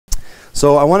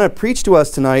So I want to preach to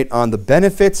us tonight on the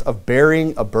benefits of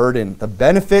bearing a burden. The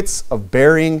benefits of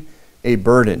bearing a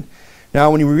burden.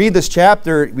 Now, when we read this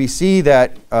chapter, we see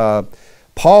that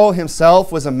Paul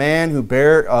himself was a man who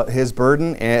bare his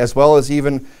burden, as well as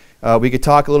even, we could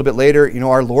talk a little bit later,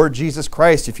 our Lord Jesus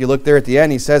Christ. If you look there at the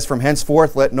end, he says, "From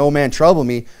henceforth let no man trouble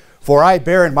me, for I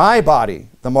bear in my body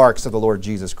the marks of the Lord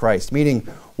Jesus Christ." Meaning,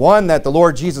 one, that the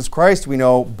Lord Jesus Christ, we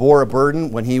know, bore a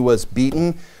burden when he was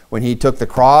beaten, when he took the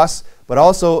cross, but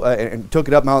also, and took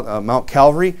it up Mount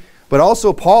Calvary. But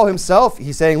also Paul himself,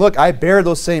 he's saying, look, I bear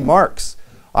those same marks.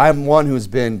 I'm one who's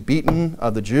been beaten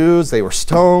of the Jews. They were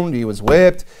stoned. He was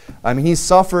whipped. I mean, he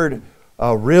suffered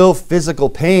real physical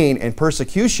pain and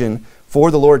persecution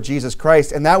for the Lord Jesus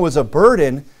Christ. And that was a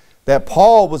burden that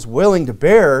Paul was willing to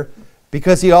bear,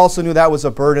 because he also knew that was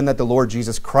a burden that the Lord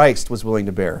Jesus Christ was willing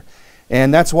to bear.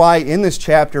 And that's why in this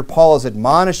chapter, Paul is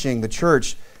admonishing the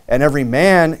church and every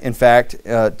man, in fact,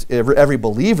 every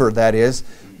believer, that is,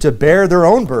 to bear their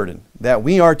own burden. That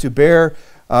we are to bear,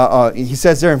 he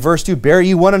says there in verse 2, "Bear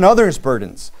ye one another's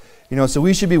burdens." So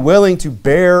we should be willing to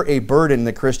bear a burden in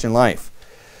the Christian life.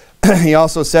 He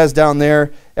also says down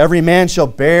there, "Every man shall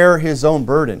bear his own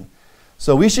burden."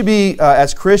 So we should be,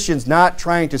 as Christians, not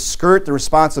trying to skirt the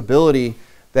responsibility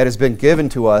that has been given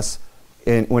to us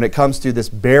when it comes to this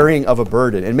bearing of a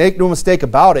burden. And make no mistake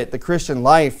about it, the Christian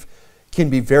life can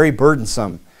be very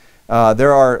burdensome.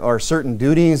 There are certain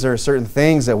duties, there are certain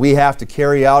things that we have to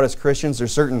carry out as Christians. There are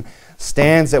certain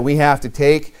stands that we have to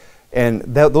take, and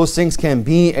those things can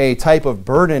be a type of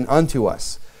burden unto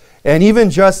us. And even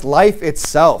just life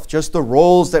itself, just the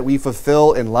roles that we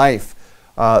fulfill in life,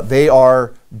 they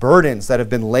are burdens that have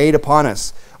been laid upon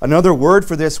us. Another word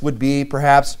for this would be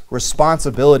perhaps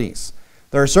responsibilities.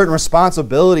 There are certain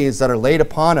responsibilities that are laid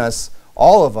upon us,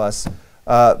 all of us,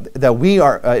 that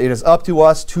it is up to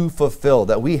us to fulfill,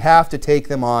 that we have to take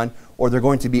them on, or they're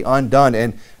going to be undone.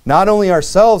 And not only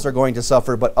ourselves are going to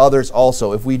suffer, but others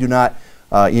also, if we do not,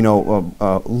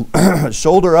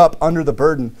 shoulder up under the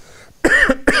burden,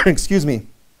 excuse me,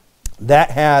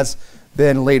 that has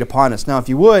been laid upon us. Now, if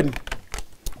you would,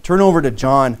 turn over to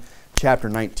John chapter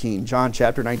 19. John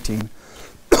chapter 19.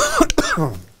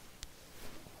 I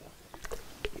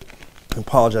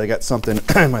apologize, I got something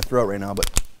in my throat right now, but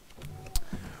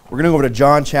we're going to go over to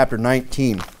John chapter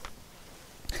 19.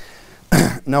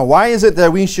 Now, why is it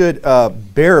that we should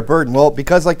bear a burden? Well,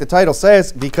 because like the title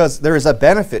says, because there is a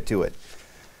benefit to it.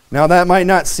 Now, that might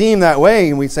not seem that way,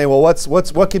 and we say, well,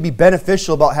 what could be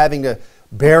beneficial about having to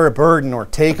bear a burden or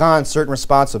take on certain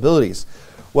responsibilities?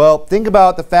 Well, think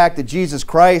about the fact that Jesus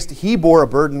Christ, he bore a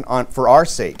burden for our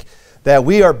sake, that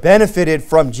we are benefited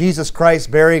from Jesus Christ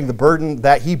bearing the burden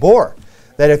that he bore.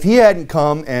 That if he hadn't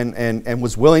come and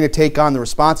was willing to take on the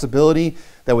responsibility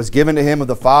that was given to him of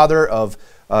the Father, of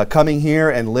coming here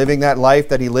and living that life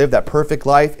that he lived, that perfect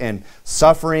life, and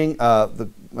suffering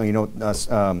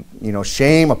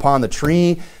shame upon the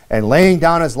tree, and laying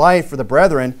down his life for the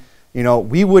brethren,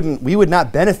 we would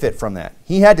not benefit from that.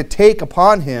 He had to take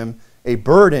upon him a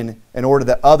burden in order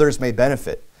that others may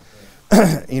benefit.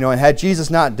 And had Jesus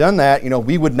not done that,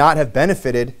 we would not have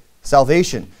benefited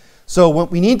salvation. So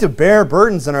we need to bear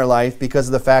burdens in our life because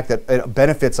of the fact that it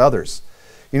benefits others.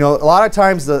 A lot of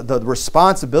times the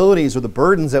responsibilities or the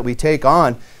burdens that we take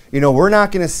on, we're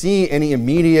not going to see any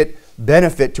immediate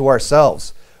benefit to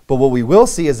ourselves. But what we will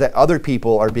see is that other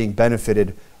people are being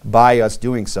benefited by us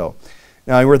doing so.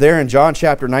 Now, we're there in John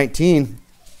chapter 19.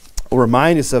 Will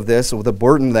remind us of this, of the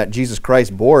burden that Jesus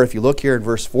Christ bore. If you look here in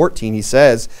verse 14, he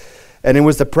says, "And it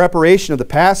was the preparation of the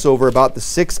Passover about the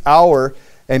 6th hour,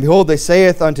 and behold, they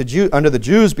saith unto the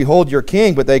Jews, Behold your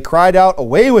king. But they cried out,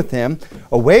 Away with him,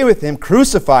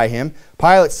 crucify him.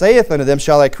 Pilate saith unto them,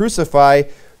 Shall I crucify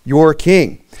your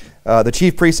king? The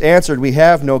chief priests answered, We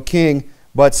have no king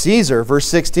but Caesar." Verse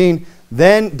 16,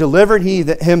 "Then delivered he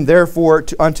him therefore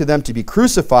unto them to be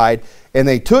crucified. And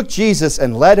they took Jesus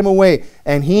and led him away.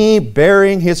 And he,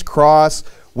 bearing his cross,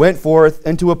 went forth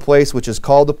into a place which is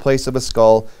called the place of a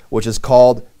skull, which is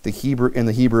called in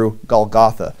the Hebrew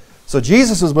Golgotha." So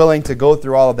Jesus was willing to go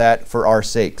through all of that for our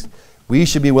sakes. We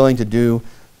should be willing to do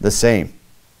the same.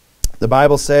 The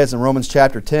Bible says in Romans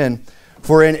chapter 10,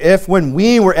 "For if when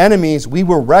we were enemies, we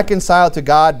were reconciled to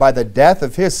God by the death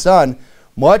of his Son,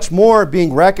 much more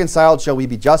being reconciled shall we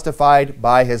be justified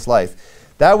by his life."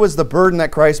 That was the burden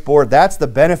that Christ bore. That's the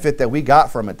benefit that we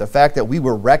got from it. The fact that we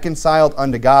were reconciled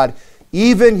unto God,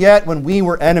 even yet when we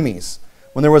were enemies.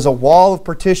 When there was a wall of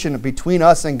partition between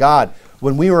us and God.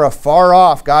 When we were afar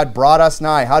off, God brought us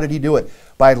nigh. How did he do it?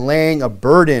 By laying a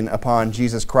burden upon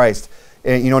Jesus Christ.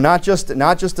 And, not just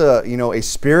a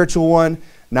spiritual one,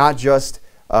 not just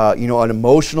an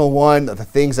emotional one, the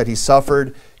things that he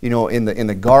suffered, in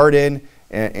the garden,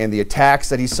 and the attacks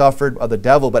that he suffered of the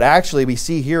devil. But actually, we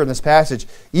see here in this passage,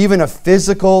 even a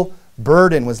physical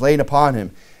burden was laid upon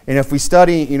him. And if we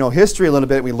study, history a little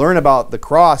bit, we learn about the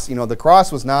cross. The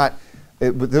cross was not,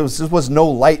 this was no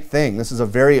light thing. This is a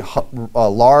very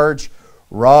large,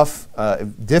 rough,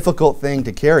 difficult thing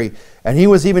to carry. And he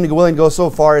was even willing to go so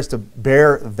far as to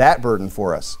bear that burden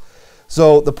for us.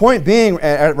 So the point being,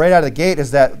 right out of the gate,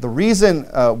 is that the reason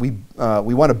we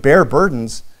want to bear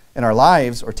burdens in our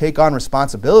lives or take on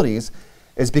responsibilities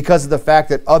is because of the fact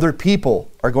that other people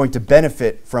are going to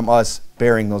benefit from us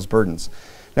bearing those burdens.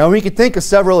 Now, we could think of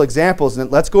several examples, and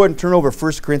let's go ahead and turn over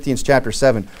 1 Corinthians chapter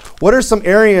 7. What are some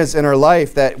areas in our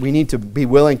life that we need to be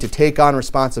willing to take on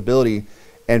responsibility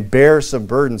and bear some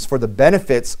burdens for the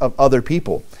benefits of other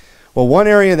people? Well, one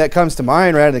area that comes to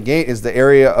mind right out of the gate is the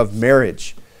area of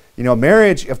marriage.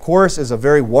 Marriage, of course, is a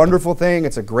very wonderful thing.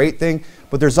 It's a great thing.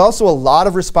 But there's also a lot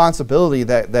of responsibility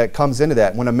that comes into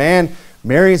that. When a man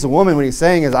marries a woman, what he's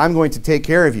saying is, I'm going to take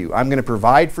care of you. I'm going to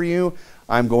provide for you.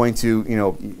 I'm going to,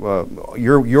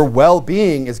 your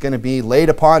well-being is going to be laid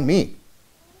upon me.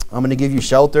 I'm going to give you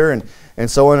shelter and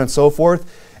so on and so forth.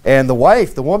 And the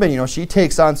wife, the woman, she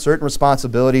takes on certain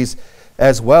responsibilities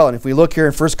as well. And if we look here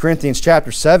in 1 Corinthians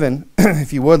chapter 7,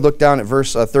 if you would, look down at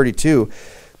verse 32.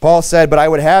 Paul said, "But I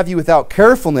would have you without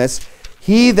carefulness.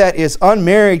 He that is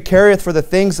unmarried careth for the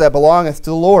things that belongeth to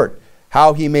the Lord,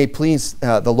 how he may please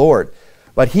the Lord.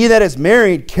 But he that is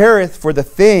married careth for the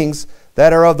things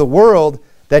that are of the world,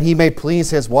 that he may please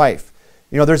his wife."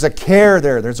 There's a care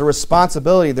there. There's a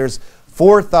responsibility. There's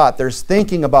forethought. There's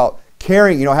thinking about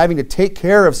caring, having to take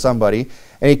care of somebody.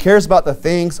 And he cares about the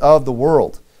things of the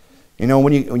world.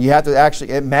 When you have to actually,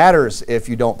 it matters if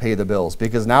you don't pay the bills,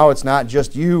 because now it's not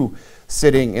just you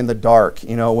sitting in the dark,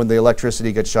 when the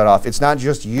electricity gets shut off. It's not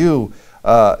just you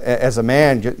as a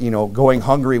man, going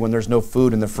hungry when there's no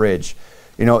food in the fridge.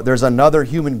 There's another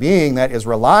human being that is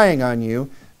relying on you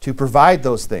to provide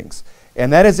those things.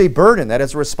 And that is a burden. That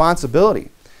is a responsibility.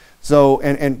 So,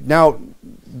 and now,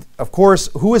 of course,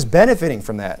 who is benefiting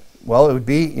from that? Well, it would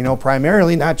be,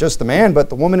 primarily not just the man, but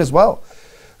the woman as well.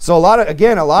 So a lot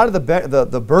of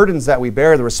the burdens that we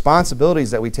bear, the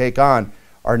responsibilities that we take on,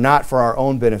 are not for our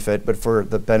own benefit, but for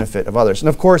the benefit of others. And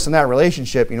of course, in that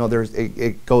relationship,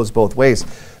 it goes both ways.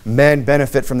 Men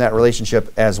benefit from that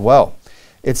relationship as well.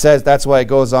 It says, that's why it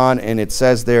goes on, and it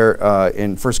says there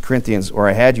in 1 Corinthians, or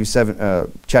I had you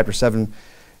chapter 7,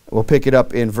 we'll pick it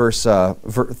up in verse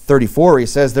 34. He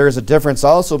says, "There is a difference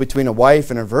also between a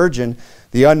wife and a virgin.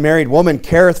 The unmarried woman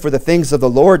careth for the things of the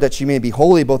Lord, that she may be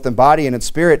holy both in body and in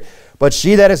spirit. But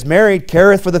she that is married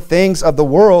careth for the things of the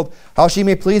world, how she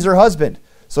may please her husband."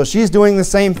 So she's doing the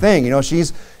same thing.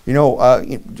 She's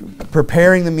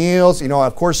preparing the meals.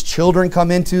 Of course, children come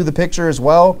into the picture as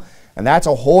well. And that's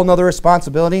a whole nother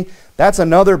responsibility. That's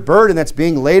another burden that's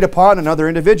being laid upon another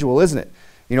individual, isn't it?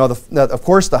 Of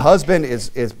course, the husband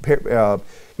has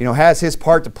his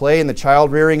part to play in the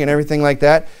child rearing and everything like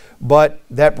that. But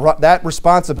that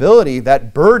responsibility,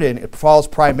 that burden, it falls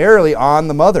primarily on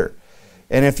the mother.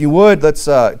 And if you would, let's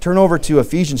turn over to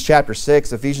Ephesians chapter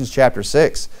 6. Ephesians chapter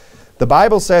 6. The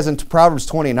Bible says in Proverbs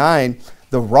 29,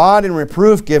 "The rod and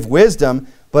reproof give wisdom,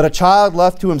 but a child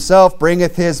left to himself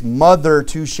bringeth his mother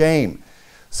to shame."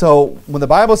 So when the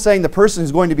Bible is saying the person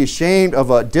who's going to be ashamed of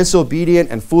a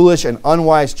disobedient and foolish and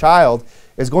unwise child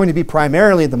is going to be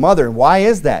primarily the mother. And why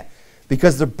is that?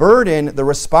 Because the burden, the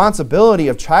responsibility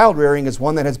of child rearing is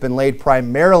one that has been laid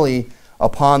primarily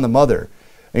upon the mother.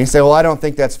 And you say, well, I don't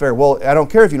think that's fair. Well, I don't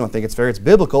care if you don't think it's fair. It's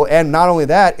biblical. And not only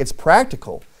that, it's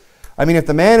practical. I mean, if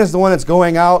the man is the one that's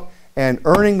going out and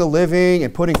earning the living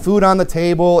and putting food on the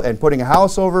table and putting a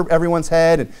house over everyone's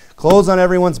head and clothes on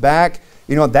everyone's back,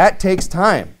 that takes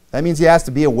time. That means he has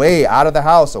to be away, out of the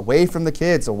house, away from the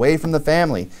kids, away from the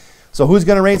family. So who's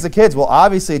going to raise the kids? Well,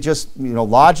 obviously, just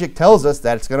logic tells us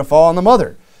that it's going to fall on the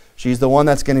mother. She's the one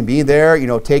that's going to be there,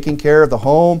 taking care of the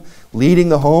home, leading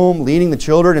the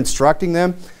children, instructing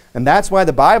them. And that's why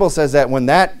the Bible says that when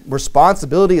that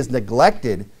responsibility is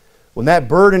neglected, when that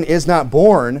burden is not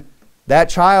borne, that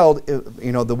child,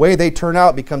 the way they turn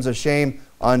out becomes a shame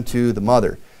unto the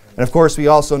mother. And of course, we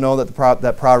also know that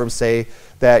that Proverbs say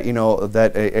that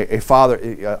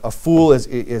that a fool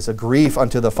is a grief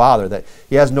unto the father, that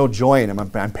he has no joy in him.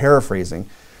 I'm paraphrasing.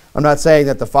 I'm not saying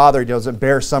that the father doesn't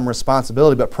bear some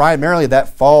responsibility, but primarily that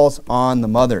falls on the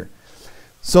mother.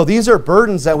 So these are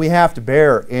burdens that we have to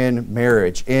bear in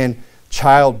marriage, in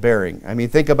childbearing. I mean,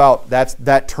 think about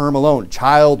that term alone,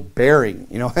 childbearing.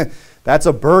 That's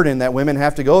a burden that women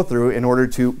have to go through in order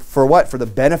to, for what? For the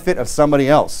benefit of somebody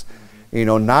else.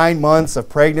 9 months of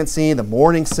pregnancy, the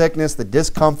morning sickness, the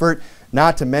discomfort,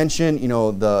 not to mention,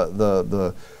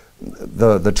 the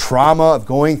trauma of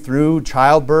going through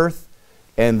childbirth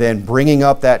and then bringing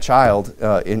up that child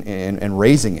and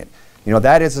raising it.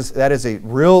 That is a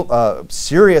real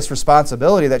serious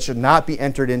responsibility that should not be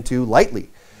entered into lightly.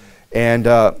 And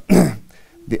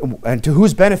and to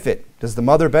whose benefit does the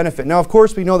mother benefit? Now, of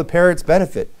course, we know the parents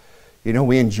benefit.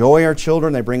 We enjoy our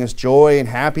children. They bring us joy and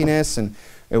happiness, and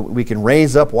we can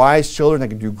raise up wise children that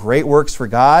can do great works for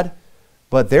God.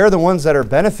 But they're the ones that are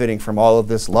benefiting from all of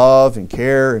this love and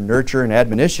care and nurture and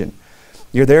admonition.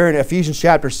 You're there in Ephesians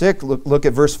chapter 6, look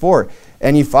at verse 4.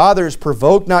 And ye fathers,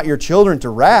 provoke not your children to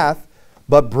wrath,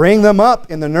 but bring them up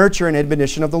in the nurture and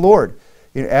admonition of the Lord.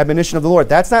 Admonition of the Lord.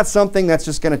 That's not something that's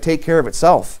just going to take care of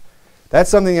itself. That's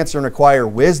something that's going to require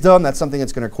wisdom. That's something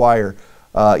that's going to require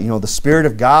the Spirit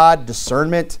of God,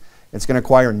 discernment. It's going to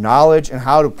require knowledge and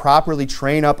how to properly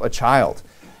train up a child.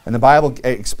 And the Bible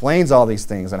explains all these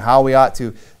things and how we ought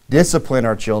to discipline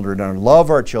our children and love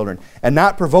our children and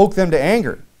not provoke them to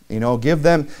anger. Give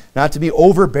them not to be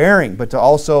overbearing, but to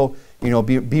also,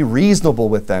 be reasonable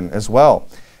with them as well.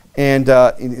 And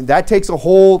that takes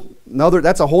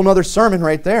that's a whole nother sermon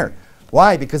right there.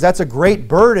 Why? Because that's a great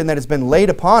burden that has been laid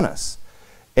upon us.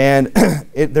 And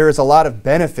there is a lot of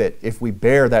benefit if we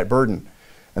bear that burden.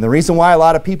 And the reason why a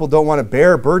lot of people don't want to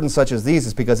bear burdens such as these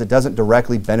is because it doesn't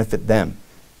directly benefit them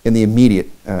in the immediate.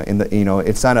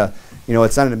 It's not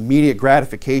an immediate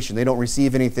gratification. They don't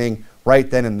receive anything right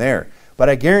then and there. But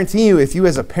I guarantee you, if you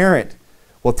as a parent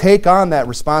will take on that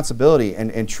responsibility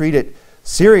and treat it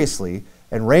seriously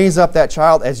and raise up that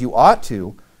child as you ought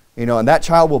to, and that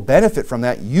child will benefit from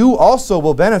that, you also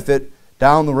will benefit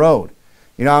down the road.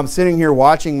 I'm sitting here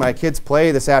watching my kids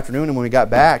play this afternoon, and when we got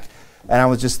back, and I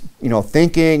was just,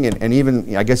 thinking and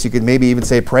even, I guess you could maybe even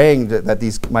say praying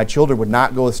that my children would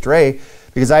not go astray,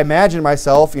 because I imagine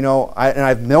myself, and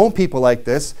I've known people like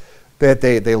this, that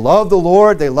they love the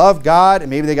Lord, they love God, and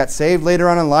maybe they got saved later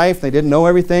on in life, they didn't know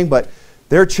everything, but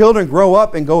their children grow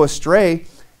up and go astray,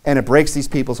 and it breaks these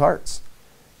people's hearts.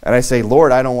 And I say,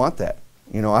 Lord, I don't want that.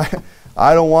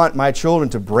 I don't want my children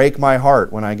to break my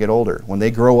heart when I get older, when they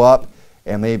grow up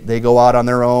and they go out on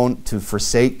their own to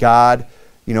forsake God.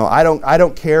 I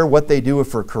don't care what they do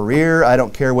for a career. I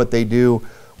don't care what they do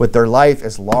with their life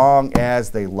as long as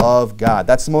they love God.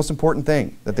 That's the most important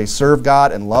thing, that they serve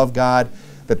God and love God,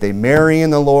 that they marry in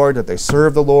the Lord, that they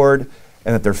serve the Lord,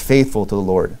 and that they're faithful to the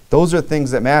Lord. Those are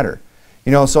things that matter.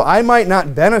 So I might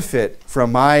not benefit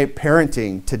from my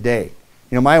parenting today.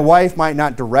 My wife might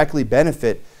not directly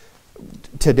benefit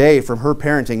today from her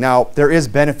parenting. Now, there is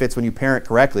benefits when you parent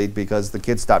correctly because the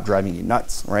kids stop driving you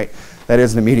nuts, right? That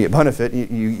is an immediate benefit.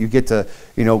 You get to,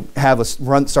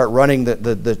 start running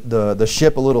the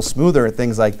ship a little smoother and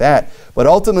things like that. But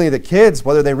ultimately, the kids,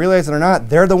 whether they realize it or not,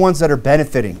 they're the ones that are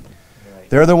benefiting. Right.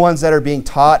 They're the ones that are being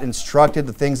taught, instructed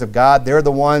the things of God. They're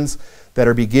the ones that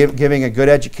are giving a good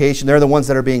education. They're the ones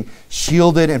that are being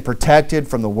shielded and protected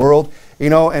from the world.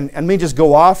 And let me just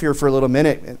go off here for a little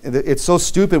minute. It's so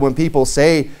stupid when people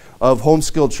say of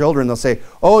homeschooled children, they'll say,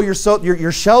 oh,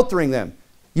 you're sheltering them.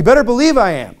 You better believe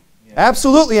I am. Yeah.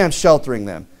 Absolutely I'm sheltering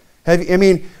them.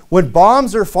 When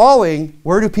bombs are falling,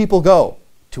 where do people go?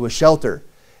 To a shelter.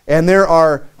 And there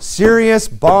are serious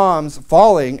bombs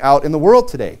falling out in the world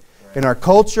today. Right. In our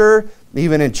culture,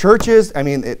 even in churches,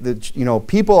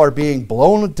 people are being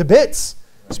blown to bits,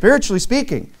 spiritually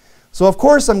speaking. So of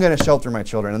course I'm going to shelter my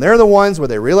children. And they're the ones,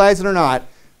 whether they realize it or not,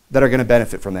 that are going to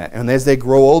benefit from that. And as they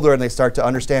grow older and they start to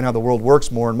understand how the world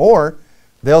works more and more,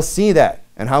 they'll see that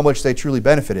and how much they truly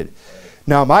benefited.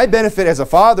 Now my benefit as a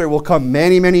father will come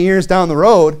many, many years down the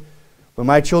road when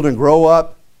my children grow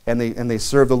up and they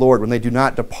serve the Lord, when they do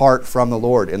not depart from the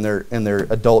Lord in their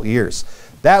adult years.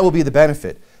 That will be the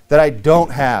benefit, that I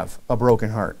don't have a broken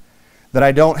heart, that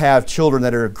I don't have children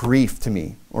that are a grief to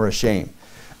me or a shame.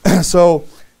 So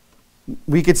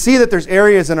we could see that there's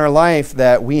areas in our life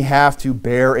that we have to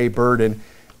bear a burden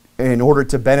in order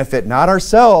to benefit not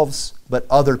ourselves, but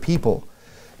other people.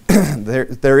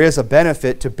 There is a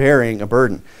benefit to bearing a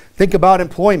burden. Think about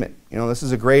employment. This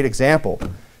is a great example.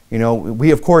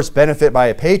 We of course benefit by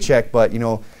a paycheck, but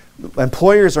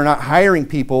employers are not hiring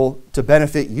people to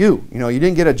benefit you. You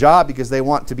didn't get a job because they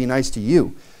want to be nice to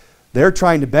you. They're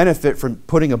trying to benefit from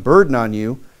putting a burden on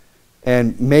you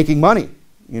and making money.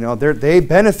 They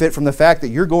benefit from the fact that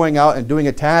you're going out and doing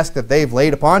a task that they've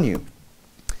laid upon you.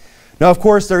 Now, of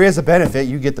course, there is a benefit.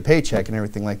 You get the paycheck and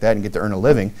everything like that and get to earn a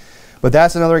living. But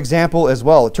that's another example as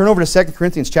well. Turn over to 2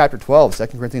 Corinthians chapter 12. 2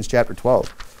 Corinthians chapter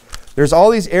 12. There's all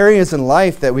these areas in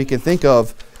life that we can think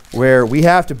of where we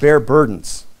have to bear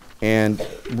burdens. And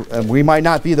we might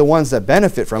not be the ones that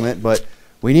benefit from it, but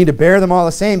we need to bear them all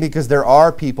the same, because there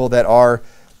are people that are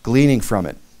gleaning from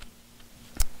it.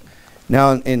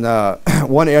 Now, in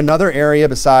another area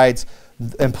besides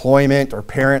employment or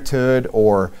parenthood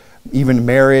or even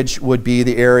marriage would be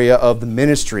the area of the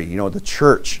ministry, the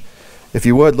church. If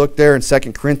you would, look there in 2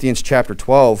 Corinthians chapter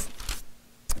 12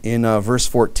 in verse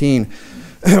 14,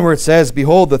 where it says,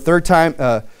 "Behold, the third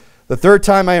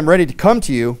time I am ready to come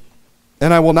to you,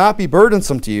 and I will not be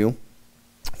burdensome to you,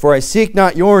 for I seek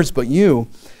not yours, but you.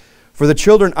 For the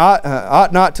children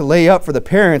ought not to lay up for the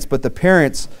parents, but the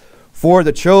parents for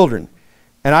the children.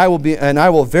 And I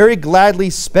will very gladly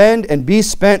spend and be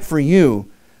spent for you,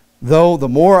 though the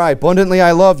more abundantly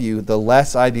I love you, the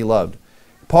less I be loved."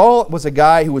 Paul was a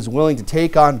guy who was willing to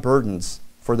take on burdens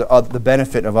for the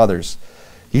benefit of others.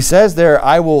 He says there,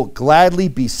 "I will gladly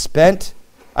be spent,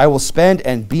 I will spend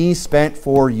and be spent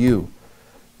for you."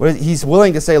 He's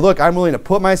willing to say, look, I'm willing to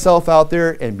put myself out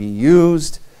there and be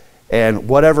used, and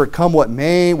whatever come what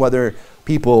may, whether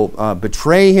people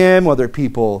betray him, whether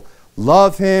people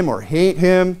love him or hate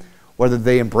him, whether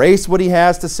they embrace what he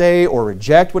has to say or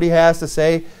reject what he has to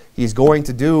say, he's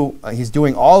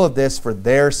doing all of this for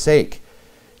their sake.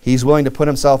 He's willing to put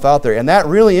himself out there. And that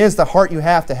really is the heart you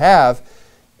have to have,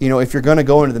 if you're going to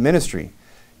go into the ministry.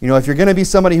 If you're going to be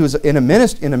somebody who's in a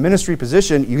ministry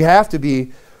position, you have to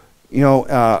be,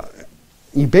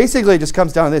 you basically, it just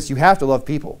comes down to this: you have to love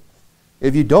people.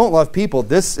 If you don't love people,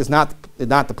 this is not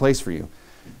the place for you,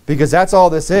 because that's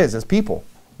all this is people.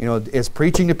 It's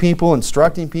preaching to people,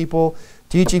 instructing people,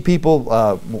 teaching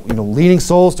people, leading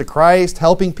souls to Christ,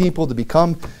 helping people to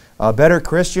become better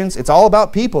Christians. It's all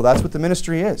about people. That's what the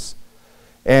ministry is.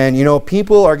 And,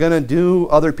 people are going to do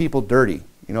other people dirty.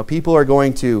 People are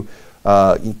going to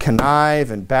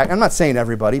connive and back. I'm not saying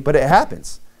everybody, but it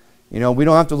happens. We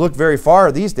don't have to look very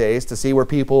far these days to see where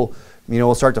people,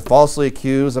 will start to falsely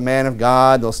accuse a man of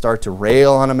God. They'll start to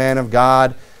rail on a man of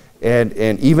God. And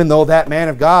even though that man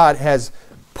of God has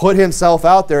put himself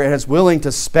out there and is willing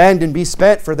to spend and be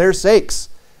spent for their sakes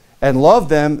and love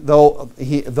them, though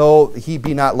he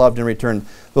be not loved in return.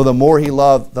 Though the more he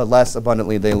loved, the less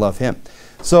abundantly they love him.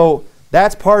 So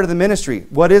that's part of the ministry.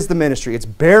 What is the ministry? It's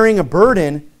bearing a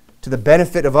burden to the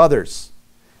benefit of others.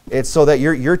 It's so that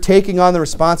you're taking on the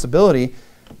responsibility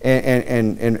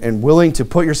and willing to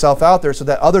put yourself out there so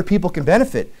that other people can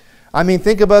benefit. I mean,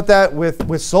 think about that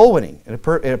with soul winning.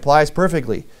 It applies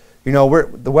perfectly.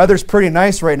 The weather's pretty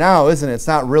nice right now, isn't it? It's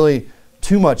not really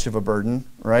too much of a burden,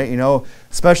 right?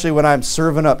 Especially when I'm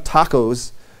serving up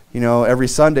tacos. Every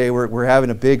Sunday we're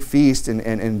having a big feast and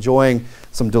enjoying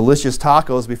some delicious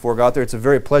tacos before we go out there. It's a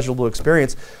very pleasurable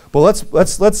experience. But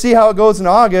let's see how it goes in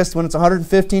August when it's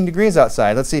 115 degrees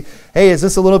outside. Let's see, hey, is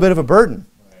this a little bit of a burden?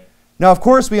 Right. Now, of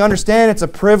course, we understand it's a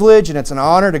privilege and it's an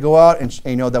honor to go out and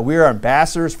that we are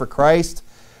ambassadors for Christ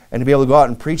and to be able to go out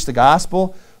and preach the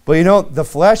gospel. But the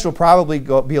flesh will probably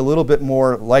be a little bit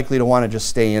more likely to want to just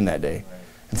stay in that day, right,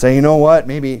 and say, you know what,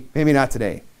 maybe not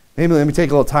today. Maybe let me take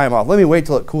a little time off. Let me wait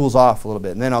till it cools off a little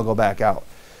bit, and then I'll go back out.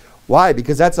 Why?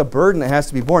 Because that's a burden that has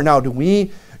to be borne. Now, do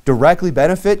we directly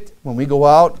benefit when we go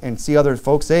out and see other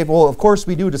folks saved? Well, of course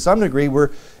we do to some degree.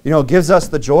 It gives us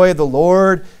the joy of the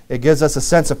Lord. It gives us a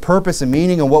sense of purpose and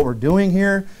meaning in what we're doing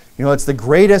here. It's the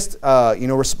greatest,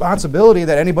 responsibility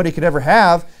that anybody could ever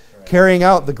have, right, carrying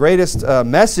out the greatest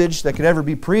message that could ever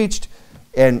be preached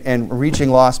and reaching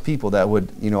lost people that would,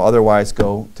 otherwise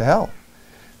go to hell.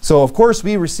 So, of course,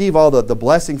 we receive all the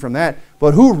blessing from that.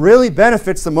 But who really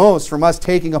benefits the most from us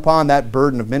taking upon that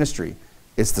burden of ministry?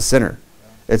 It's the sinner.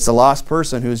 It's the lost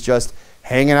person who's just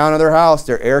hanging out in their house,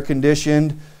 their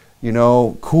air-conditioned,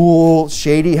 cool,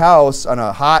 shady house on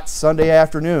a hot Sunday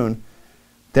afternoon.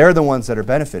 They're the ones that are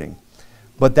benefiting.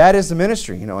 But that is the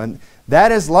ministry, and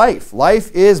that is life.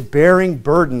 Life is bearing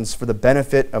burdens for the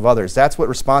benefit of others. That's what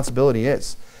responsibility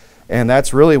is. And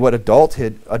that's really what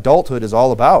adulthood is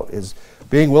all about, is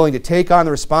being willing to take on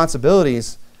the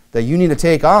responsibilities that you need to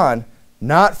take on,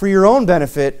 not for your own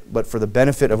benefit, but for the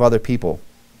benefit of other people.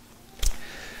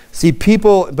 See,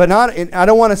 people, but not, I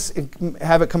don't want to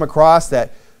have it come across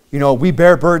that, we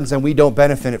bear burdens and we don't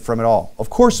benefit from it all. Of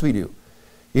course we do.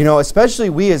 Especially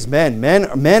we as men.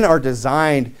 Men are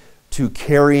designed to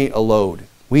carry a load.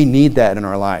 We need that in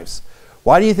our lives.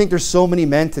 Why do you think there's so many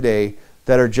men today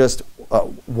that are just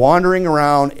wandering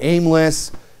around,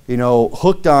 aimless,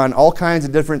 hooked on all kinds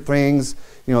of different things,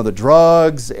 the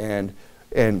drugs and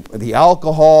the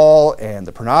alcohol and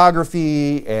the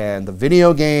pornography and the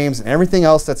video games and everything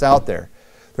else that's out there?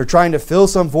 They're trying to fill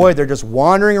some void. They're just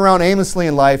wandering around aimlessly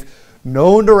in life,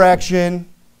 no direction,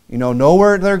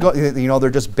 nowhere they're going. They're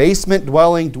just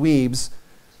basement-dwelling dweebs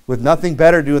with nothing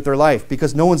better to do with their life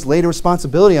because no one's laid a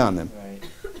responsibility on them. Right.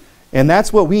 And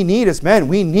that's what we need as men.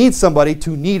 We need somebody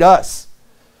to need us.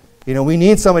 You know, we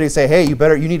need somebody to say, hey, you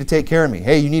need to take care of me.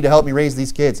 Hey, you need to help me raise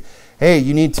these kids. Hey,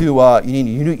 you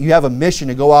have a mission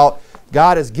to go out.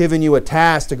 God has given you a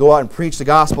task to go out and preach the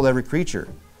gospel to every creature.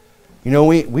 You know,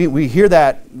 we hear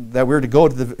that we're to go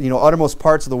to the uttermost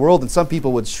parts of the world, and some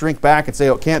people would shrink back and say,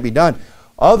 oh, it can't be done.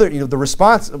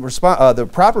 The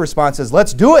proper response is,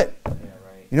 let's do it. Yeah,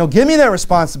 right. You know, give me that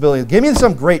responsibility. Give me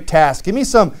some great task. Give me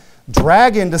some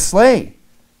dragon to slay.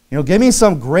 You know, give me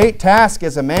some great task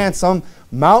as a man, some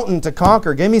mountain to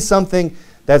conquer. Give me something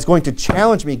that's going to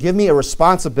challenge me. Give me a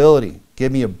responsibility.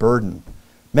 Give me a burden.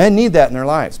 Men need that in their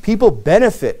lives. People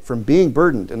benefit from being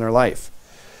burdened in their life.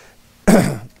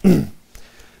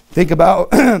 Think about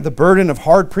the burden of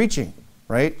hard preaching,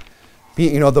 right?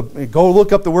 Go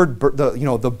look up the word,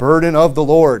 the burden of the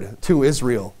Lord to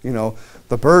Israel. You know,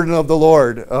 the burden of the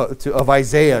Lord of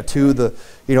Isaiah to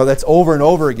that's over and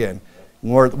over again,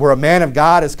 where a man of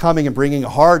God is coming and bringing a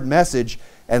hard message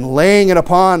and laying it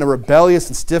upon a rebellious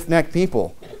and stiff-necked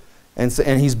people, and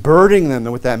he's burdening them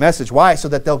with that message. Why? So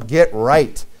that they'll get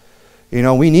right. You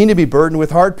know, we need to be burdened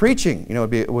with hard preaching. You know,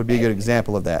 it would be a good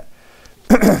example of that,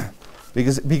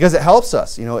 because it helps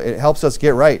us. You know, it helps us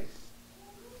get right.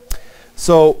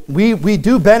 So we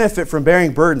do benefit from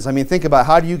bearing burdens. I mean, think about,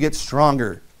 how do you get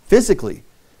stronger physically?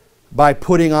 By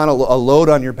putting on a load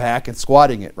on your back and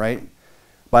squatting it, right?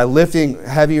 By lifting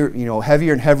heavier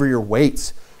and heavier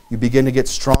weights, you begin to get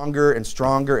stronger and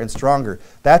stronger and stronger.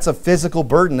 That's a physical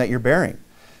burden that you're bearing.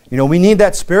 You know, we need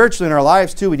that spiritually in our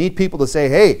lives too. We need people to say,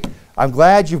 hey, I'm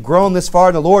glad you've grown this far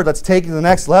in the Lord. Let's take it to the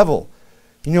next level.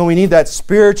 You know, we need that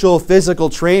spiritual, physical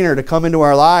trainer to come into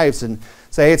our lives and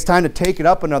say, hey, it's time to take it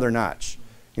up another notch.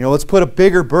 You know, let's put a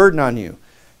bigger burden on you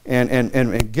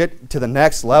and get to the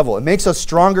next level. It makes us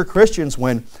stronger Christians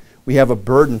when we have a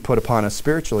burden put upon us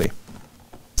spiritually.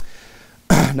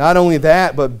 Not only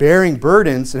that, but bearing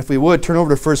burdens. And if we would, turn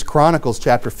over to 1 Chronicles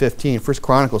chapter 15. 1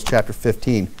 Chronicles chapter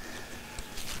 15.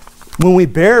 When we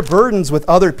bear burdens with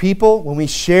other people, when we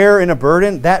share in a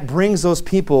burden, that brings those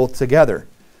people together.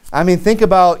 I mean, think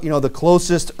about, the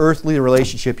closest earthly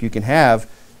relationship you can have,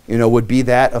 would be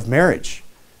that of marriage.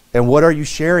 And what are you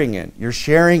sharing in? You're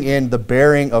sharing in the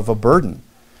bearing of a burden.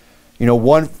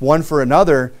 One for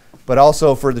another, but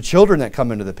also for the children that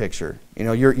come into the picture.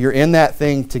 You're in that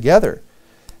thing together.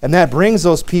 And that brings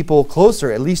those people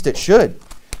closer, at least it should.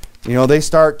 They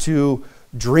start to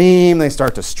dream, they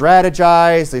start to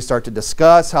strategize, they start to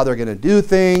discuss how they're going to do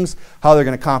things, how they're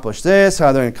going to accomplish this,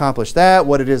 how they're going to accomplish that,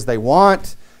 what it is they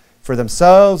want for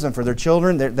themselves and for their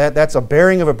children. That's a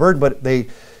bearing of a burden, but they,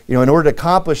 in order to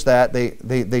accomplish that,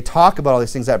 they talk about all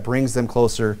these things that brings them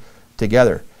closer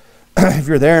together. If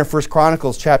you're there in 1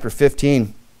 Chronicles chapter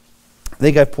 15, I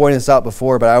think I've pointed this out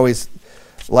before, but I always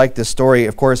like this story.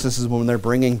 Of course, this is when they're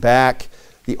bringing back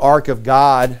the Ark of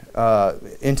God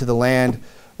into the land,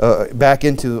 back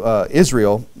into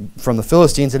Israel from the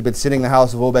Philistines that had been sitting in the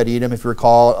house of Obed-Edom. If you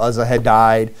recall, Uzzah had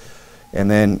died, and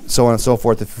then so on and so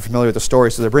forth, if you're familiar with the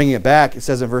story. So they're bringing it back. It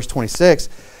says in verse 26,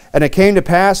 and it came to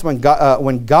pass when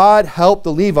God helped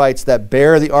the Levites that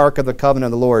bear the Ark of the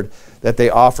covenant of the Lord, that they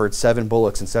offered 7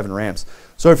 bullocks and 7 rams.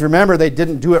 So if you remember, they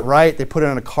didn't do it right. They put it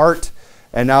on a cart,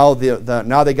 and now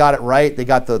now they got it right. They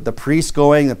got the priests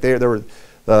going. That there were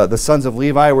the sons of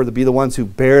Levi were to be the ones who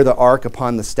bear the ark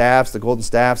upon the staffs, the golden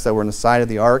staffs that were on the side of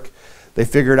the ark. They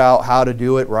figured out how to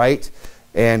do it right,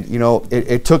 and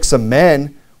it took some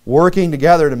men working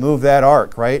together to move that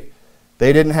ark, right?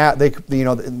 They didn't have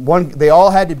they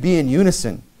all had to be in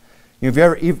unison. Who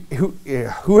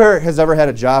has ever had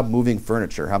a job moving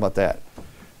furniture? How about that?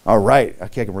 All right,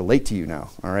 okay, I can relate to you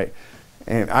now. All right,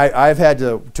 and I've had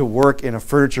to work in a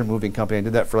furniture moving company. I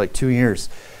did that for like 2 years,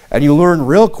 and you learn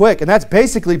real quick, and that's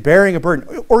basically bearing a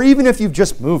burden. Or even if you've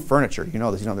just moved furniture, you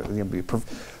don't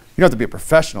have to be a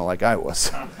professional like I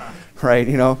was, right?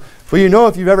 But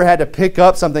if you've ever had to pick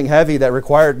up something heavy that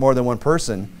required more than one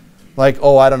person. Like,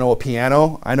 I don't know, a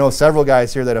piano. I know several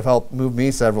guys here that have helped me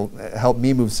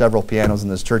move several pianos in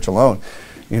this church alone.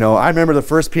 I remember the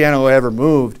first piano I ever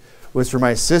moved was for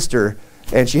my sister,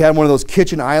 and she had one of those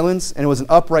kitchen islands, and it was an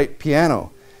upright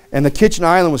piano. And the kitchen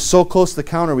island was so close to the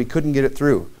counter we couldn't get it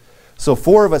through. So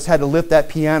 4 of us had to lift that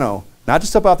piano, not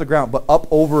just up off the ground, but up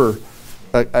over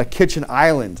a kitchen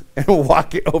island and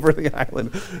walk it over the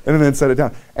island and then set it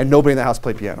down. And nobody in the house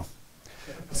played piano.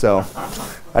 So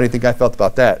how do you think I felt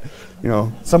about that?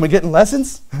 Someone getting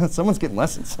lessons? Someone's getting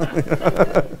lessons. But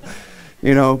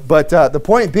the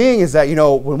point being is that,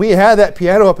 when we had that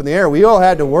piano up in the air, we all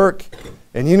had to work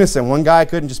in unison. One guy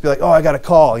couldn't just be like, I got a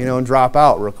call, and drop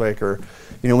out real quick. Or,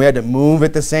 We had to move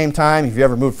at the same time. If you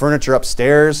ever moved furniture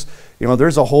upstairs,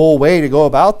 there's a whole way to go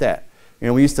about that.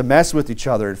 We used to mess with each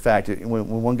other. In fact, when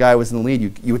one guy was in the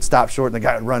lead, you would stop short and the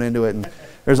guy would run into it. And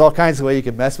there's all kinds of ways you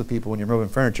could mess with people when you're moving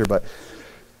furniture. But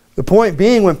the point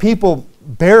being, when people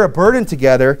bear a burden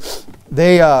together,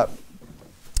 they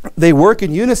work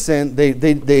in unison.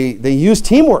 They use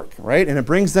teamwork, right? And it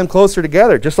brings them closer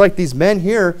together. Just like these men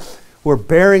here were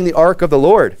bearing the ark of the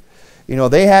Lord.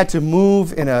 They had to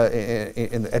move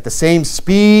at the same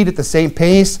speed, at the same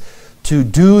pace to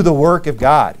do the work of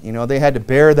God. They had to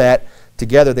bear that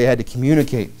together. They had to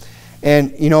communicate.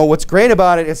 And what's great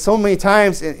about it is so many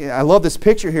times, and I love this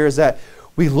picture here, is that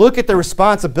we look at the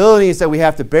responsibilities that we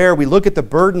have to bear. We look at the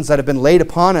burdens that have been laid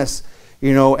upon us,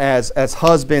 as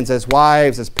husbands, as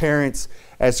wives, as parents,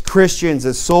 as Christians,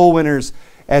 as soul winners,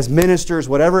 as ministers,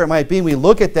 whatever it might be. We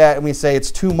look at that and we say,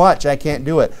 it's too much, I can't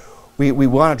do it. We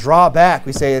want to draw back.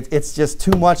 We say it's just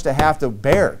too much to have to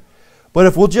bear. But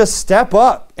if we'll just step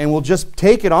up and we'll just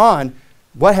take it on,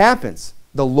 what happens?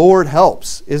 The Lord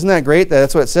helps. Isn't that great?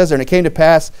 That's what it says there. And it came to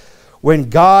pass when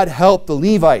God helped the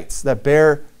Levites that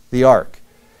bear the ark.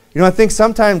 I think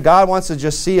sometimes God wants to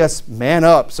just see us man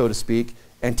up, so to speak,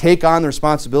 and take on the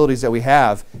responsibilities that we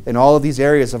have in all of these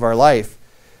areas of our life.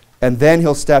 And then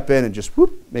he'll step in and just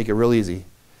make it real easy.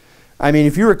 I mean,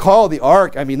 if you recall the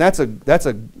ark, I mean,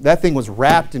 that thing was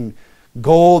wrapped in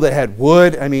gold. It had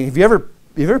wood. I mean, have you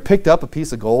ever picked up a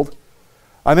piece of gold?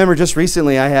 I remember just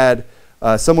recently I had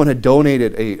someone had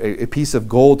donated a piece of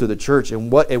gold to the church,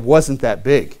 and it wasn't that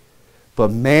big, but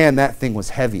man, that thing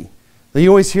was heavy. Now, you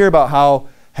always hear about how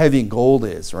heavy gold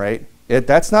is, right?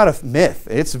 That's not a myth.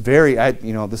 It's very,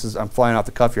 I'm flying off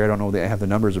the cuff here. I don't know that I have the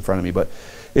numbers in front of me, but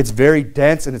it's very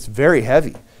dense and it's very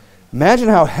heavy. Imagine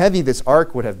how heavy this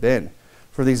ark would have been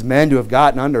for these men to have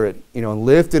gotten under it, and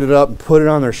lifted it up and put it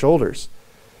on their shoulders.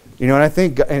 And I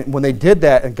think when they did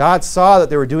that, and God saw that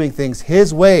they were doing things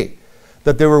His way,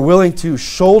 that they were willing to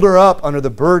shoulder up under the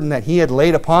burden that He had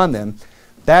laid upon them,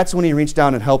 that's when He reached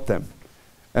down and helped them.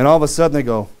 And all of a sudden they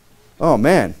go, oh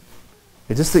man,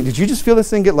 did you just feel this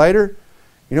thing get lighter?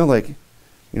 Hey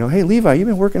Levi, you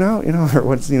been working out? Or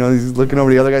what's, he's looking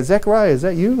over the other guy. Zechariah, is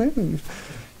that you, man?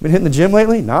 You've been hitting the gym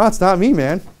lately? No, it's not me,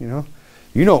 man. You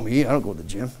know me, I don't go to the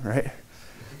gym, right?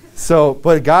 So,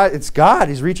 but God, it's God.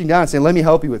 He's reaching down and saying, let me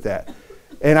help you with that.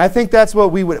 And I think that's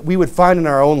what we would find in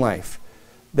our own life.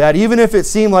 That even if it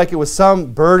seemed like it was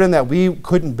some burden that we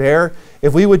couldn't bear,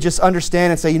 if we would just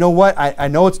understand and say, you know what, I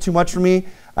know it's too much for me.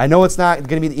 I know it's not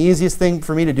going to be the easiest thing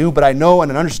for me to do, but I know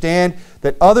and understand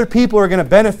that other people are going to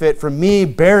benefit from me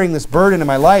bearing this burden in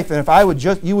my life. And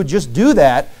if you would just do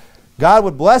that, God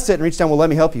would bless it and reach down, well, let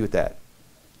me help you with that.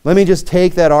 Let me just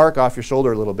take that ark off your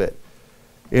shoulder a little bit.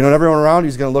 And everyone around you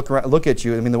is going to look at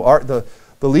you. I mean, the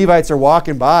Levites are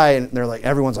walking by, and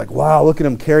everyone's like, wow, look at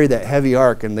them carry that heavy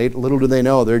ark. And little do they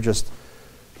know, they're just,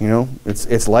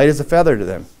 it's light as a feather to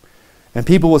them. And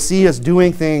people will see us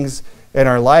doing things in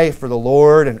our life for the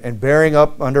Lord and bearing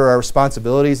up under our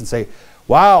responsibilities and say,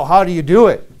 wow, how do you do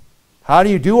it? How do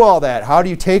you do all that? How do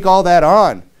you take all that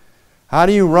on? How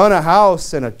do you run a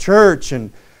house and a church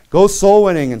and go soul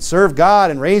winning and serve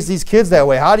God and raise these kids that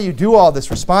way? How do you do all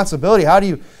this responsibility? How do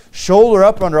you shoulder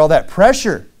up under all that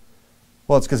pressure?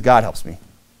 Well, it's because God helps me.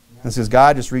 It's because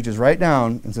God just reaches right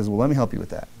down and says, well, let me help you with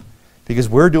that. Because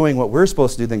we're doing what we're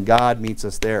supposed to do, then God meets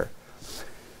us there.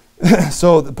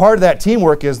 So the part of that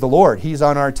teamwork is the Lord. He's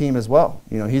on our team as well.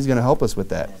 He's going to help us with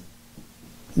that.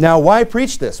 Now, why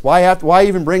preach this? Why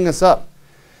even bring this up?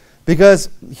 Because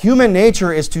human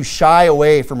nature is to shy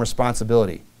away from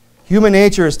responsibility. Human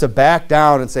nature is to back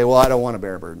down and say, well, I don't want to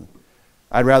bear a burden.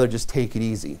 I'd rather just take it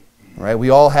easy. Right? We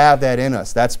all have that in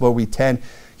us. That's what we tend.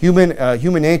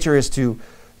 Human nature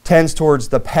tends towards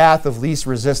the path of least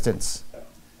resistance.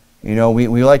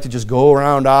 We like to just go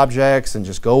around objects and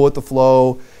just go with the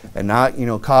flow and not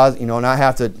not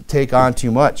have to take on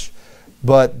too much.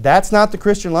 But that's not the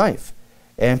Christian life.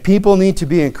 And people need to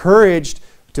be encouraged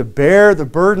to bear the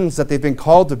burdens that they've been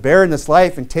called to bear in this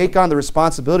life and take on the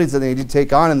responsibilities that they need to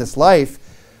take on in this life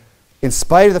in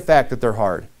spite of the fact that they're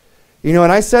hard.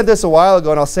 And I said this a while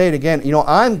ago and I'll say it again.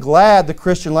 I'm glad the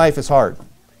Christian life is hard.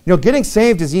 Getting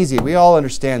saved is easy. We all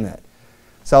understand that.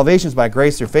 Salvation is by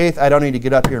grace through faith. I don't need to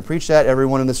get up here and preach that.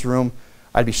 Everyone in this room,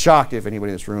 I'd be shocked if anybody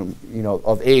in this room,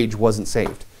 of age wasn't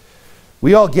saved.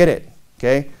 We all get it,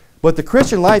 okay? But the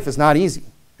Christian life is not easy.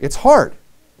 It's hard.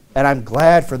 And I'm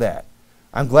glad for that.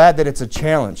 I'm glad that it's a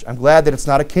challenge. I'm glad that it's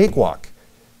not a cakewalk.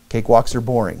 Cakewalks are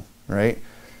boring, right?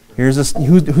 Here's this.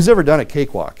 Who's ever done a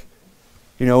cakewalk?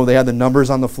 They have the numbers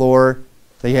on the floor.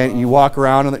 You walk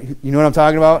around, and you know what I'm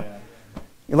talking about?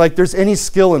 Like, there's any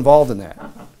skill involved in that.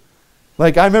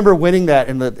 Like, I remember winning that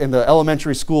in the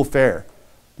elementary school fair.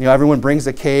 You know, everyone brings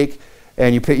a cake,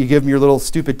 and you give them your little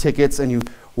stupid tickets, and you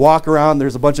walk around.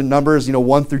 There's a bunch of numbers,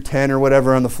 1 through 10 or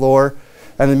whatever on the floor,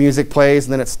 and the music plays,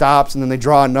 and then it stops, and then they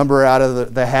draw a number out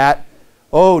of the hat.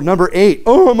 Oh, number 8.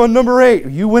 Oh, I'm on number 8.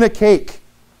 You win a cake,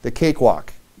 the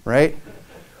cakewalk, right?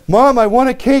 Mom, I won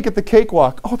a cake at the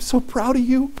cakewalk. Oh, I'm so proud of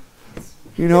you.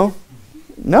 No.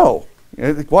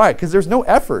 Why? Because there's no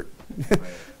effort.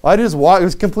 I just walk. It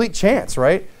was complete chance,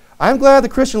 right? I'm glad the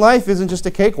Christian life isn't just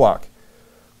a cakewalk,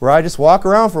 where I just walk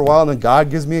around for a while and then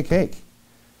God gives me a cake.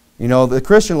 The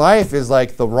Christian life is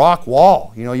like the rock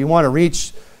wall. You want to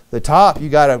reach the top, you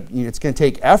gotta. It's going to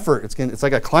take effort. It's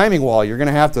like a climbing wall. You're going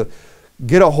to have to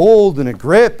get a hold and a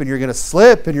grip, and you're going to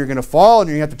slip, and you're going to fall, and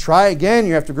you have to try again.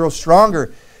 You have to grow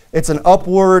stronger. It's an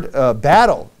upward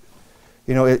battle.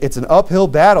 It's an uphill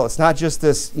battle. It's not just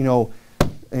this,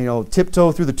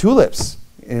 tiptoe through the tulips.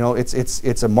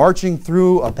 It's a marching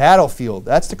through a battlefield.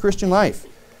 That's the Christian life.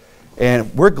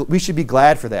 And we should be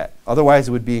glad for that. Otherwise,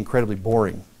 it would be incredibly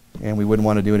boring, and we wouldn't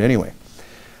want to do it anyway.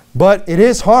 But it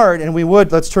is hard, and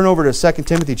let's turn over to 2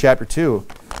 Timothy chapter 2.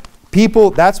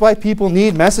 That's why people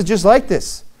need messages like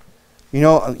this.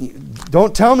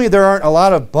 Don't tell me there aren't a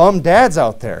lot of bum dads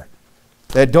out there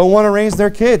that don't want to raise their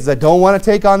kids, that don't want to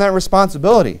take on that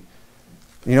responsibility.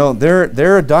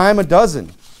 They're a dime a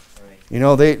dozen.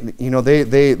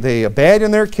 They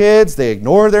abandon their kids, they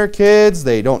ignore their kids,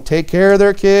 they don't take care of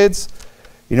their kids.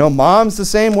 Mom's the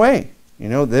same way.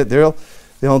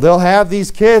 They'll have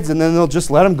these kids, and then they'll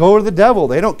just let them go to the devil.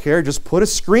 They don't care. Just put a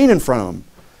screen in front of them.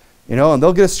 And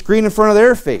they'll get a screen in front of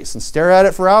their face and stare at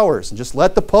it for hours, and just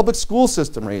let the public school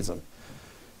system raise them.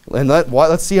 And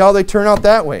let's see how they turn out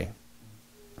that way.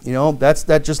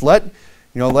 Just let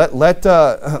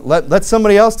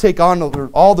somebody else take on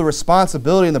all the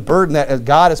responsibility and the burden that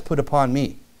God has put upon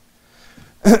me.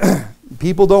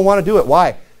 People don't want to do it.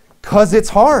 Why? Because it's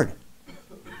hard.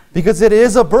 Because it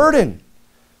is a burden.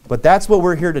 But that's what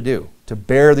we're here to do, to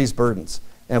bear these burdens.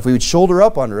 And if we would shoulder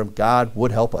up under them, God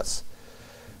would help us.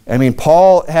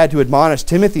 Paul had to admonish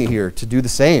Timothy here to do the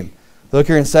same. Look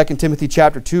here in 2 Timothy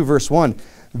chapter 2, verse 1.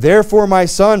 Therefore, my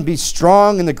son, be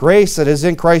strong in the grace that is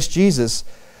in Christ Jesus,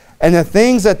 and the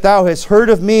things that thou hast heard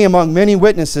of me among many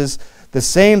witnesses, the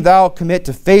same thou commit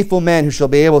to faithful men who shall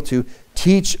be able to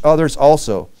teach others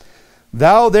also.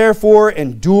 Thou therefore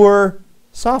endure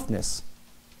softness.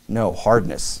 No,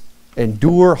 hardness.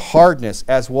 Endure hardness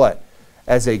as what?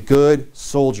 As a good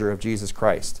soldier of Jesus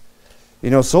Christ.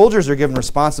 Soldiers are given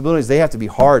responsibilities. They have to be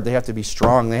hard. They have to be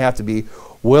strong. They have to be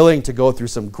willing to go through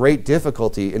some great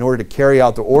difficulty in order to carry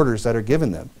out the orders that are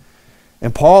given them.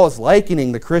 And Paul is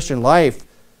likening the Christian life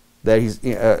that he's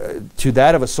to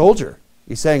that of a soldier.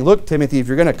 He's saying, look, Timothy, if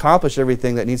you're going to accomplish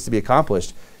everything that needs to be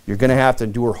accomplished, you're going to have to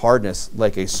endure hardness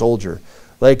like a soldier,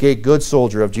 like a good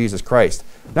soldier of Jesus Christ.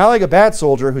 Not like a bad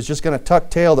soldier who's just going to tuck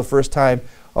tail the first time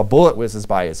a bullet whizzes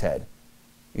by his head.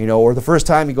 Or the first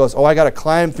time he goes, oh, I got to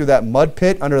climb through that mud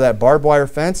pit under that barbed wire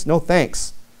fence. No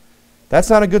thanks. That's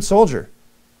not a good soldier.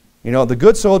 The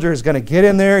good soldier is going to get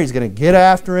in there. He's going to get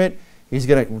after it. He's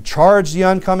going to charge the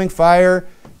oncoming fire,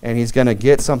 and he's going to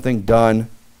get something done.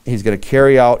 He's going to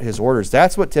carry out his orders.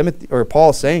 That's what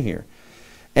Paul is saying here.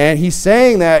 And he's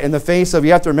saying that in the face of,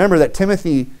 you have to remember that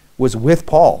Timothy was with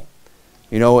Paul.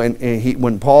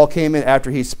 When Paul came in after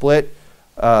he split,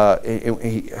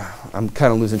 I'm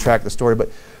kind of losing track of the story, but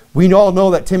we all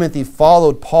know that Timothy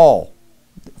followed Paul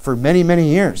for many, many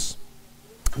years.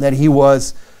 That he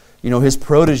was, his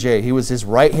protege. He was his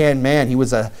right-hand man. He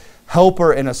was a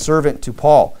helper and a servant to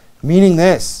Paul. Meaning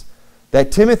this,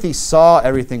 that Timothy saw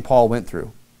everything Paul went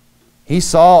through. He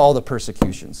saw all the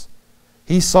persecutions.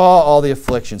 He saw all the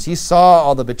afflictions. He saw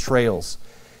all the betrayals.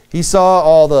 He saw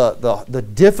all the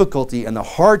difficulty and the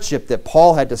hardship that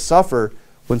Paul had to suffer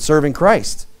when serving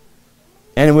Christ.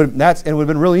 And it would have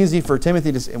been really easy for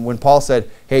Timothy to, when Paul said,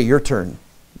 hey, your turn.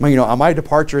 My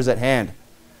departure is at hand.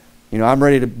 I'm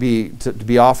ready to be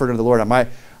offered unto the Lord.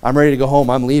 I'm ready to go home.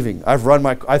 I'm leaving. I've run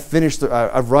the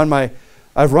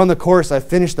course. I've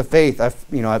finished the faith.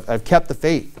 I've kept the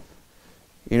faith.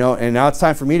 And now it's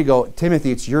time for me to go,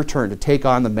 Timothy, it's your turn to take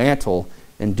on the mantle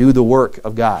and do the work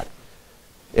of God.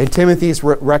 And Timothy's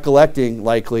recollecting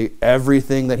likely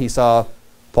everything that he saw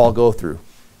Paul go through.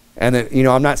 And that,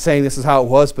 I'm not saying this is how it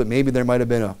was, but maybe there might have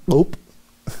been a, oop,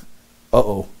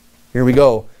 uh-oh, here we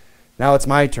go. Now it's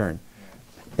my turn.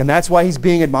 And that's why he's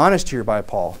being admonished here by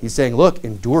Paul. He's saying, look,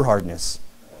 endure hardness.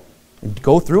 And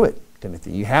go through it,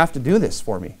 Timothy. You have to do this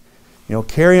for me.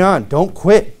 Carry on. Don't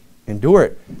quit. Endure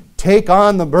it. Take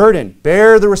on the burden.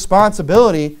 Bear the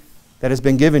responsibility that has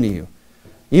been given to you.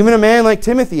 Even a man like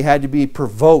Timothy had to be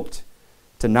provoked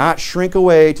to not shrink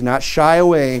away, to not shy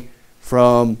away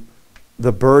from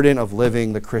the burden of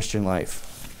living the Christian life.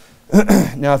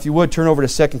 Now, if you would, turn over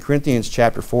to 2 Corinthians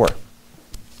chapter 4.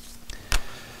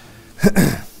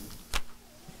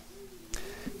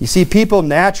 You see, people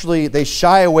naturally, they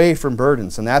shy away from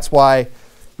burdens, and that's why,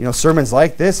 sermons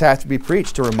like this have to be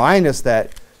preached to remind us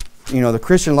that, the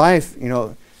Christian life,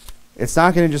 it's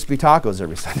not going to just be tacos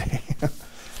every Sunday.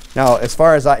 Now, as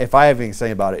far as if I have anything to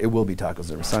say about it, it will be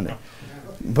tacos every Sunday.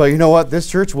 But you know what? This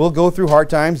church will go through hard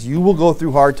times. You will go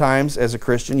through hard times as a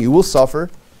Christian. You will suffer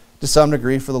to some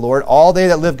degree for the Lord. All they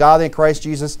that live godly in Christ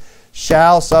Jesus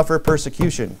shall suffer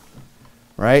persecution.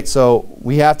 Right? So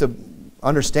we have to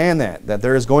understand that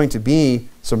there is going to be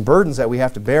some burdens that we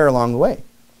have to bear along the way.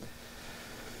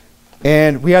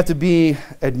 And we have to be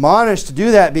admonished to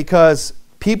do that because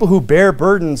people who bear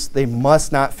burdens, they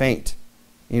must not faint.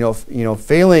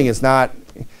 Failing is not.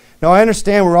 Now I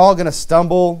understand we're all going to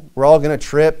stumble, we're all going to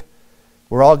trip,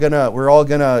 we're all going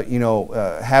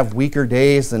to have weaker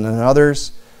days than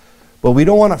others, but we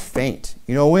don't want to faint.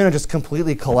 We don't want to just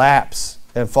completely collapse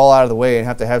and fall out of the way and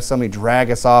have somebody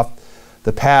drag us off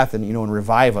the path and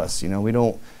revive us. We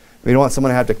don't want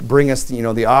someone to have to bring us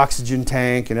the oxygen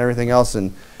tank and everything else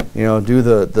and do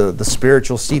the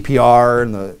spiritual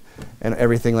CPR and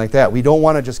everything like that. We don't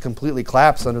want to just completely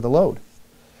collapse under the load.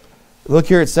 Look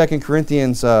here at 2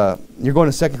 Corinthians. You're going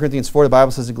to 2 Corinthians 4. The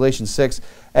Bible says in Galatians 6,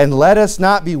 "And let us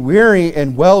not be weary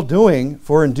in well-doing,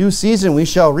 for in due season we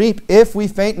shall reap if we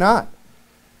faint not."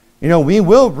 We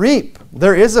will reap.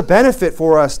 There is a benefit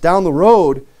for us down the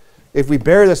road if we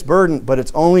bear this burden, but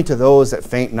it's only to those that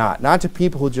faint not to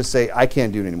people who just say, I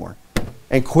can't do it anymore,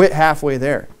 and quit halfway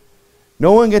there.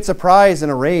 No one gets a prize in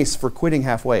a race for quitting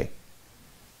halfway.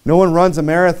 No one runs a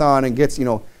marathon and gets,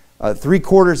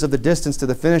 3/4 of the distance to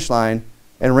the finish line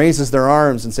and raises their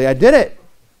arms and say, I did it.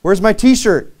 Where's my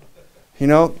t-shirt?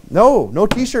 No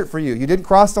t-shirt for you. You didn't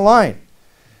cross the line.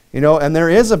 And there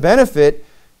is a benefit.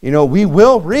 We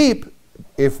will reap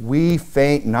if we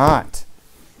faint not.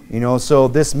 So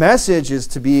this message is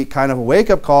to be kind of a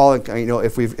wake-up call,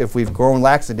 if we've grown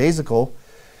lackadaisical,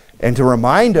 and to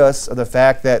remind us of the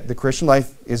fact that the Christian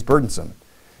life is burdensome,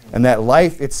 and that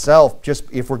life itself, just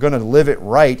if we're going to live it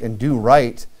right and do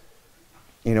right,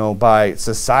 by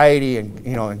society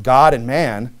and God and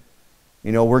man,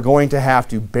 we're going to have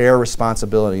to bear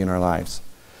responsibility in our lives.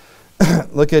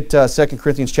 Look at 2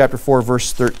 Corinthians chapter 4,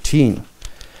 verse 13.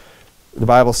 The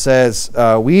Bible says,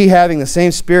 "We having the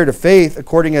same spirit of faith,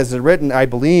 according as it is written, I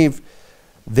believe,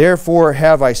 therefore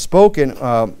have I spoken.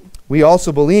 We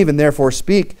also believe and therefore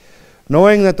speak,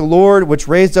 knowing that he which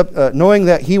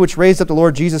raised up the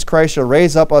Lord Jesus Christ shall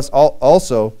raise up us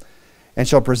also, and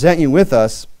shall present you with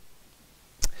us.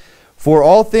 For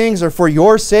all things are for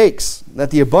your sakes,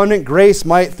 that the abundant grace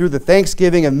might through the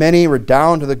thanksgiving of many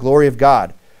redound to the glory of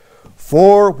God,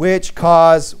 for which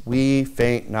cause we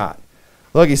faint not."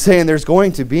 Look, he's saying there's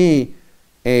going to be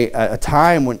a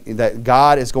time that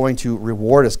God is going to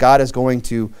reward us. God is going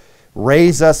to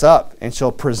raise us up and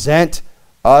shall present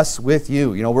us with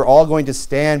you. We're all going to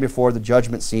stand before the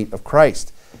judgment seat of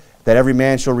Christ, that every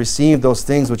man shall receive those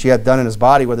things which he hath done in his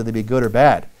body, whether they be good or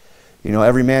bad.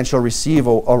 Every man shall receive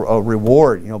a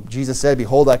reward. Jesus said,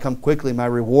 "Behold, I come quickly. My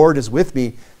reward is with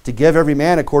me to give every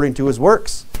man according to his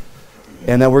works."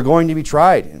 And that we're going to be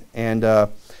tried. And,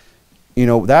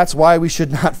 that's why we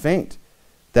should not faint.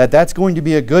 That's going to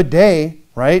be a good day,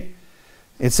 right?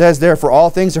 It says there, "For all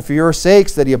things are for your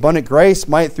sakes, that the abundant grace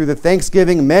might through the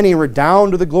thanksgiving of many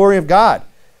redound to the glory of God."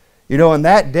 In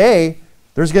that day,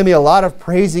 there's going to be a lot of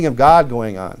praising of God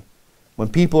going on. When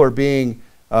people are being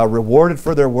rewarded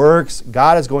for their works,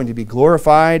 God is going to be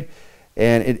glorified,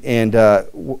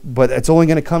 but it's only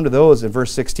going to come to those in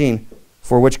verse 16,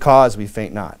 "For which cause we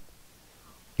faint not."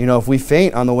 If we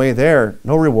faint on the way there,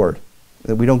 no reward.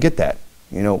 We don't get that.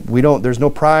 There's no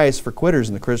prize for quitters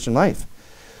in the Christian life.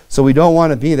 So we don't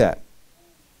want to be that.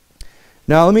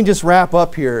 Now let me just wrap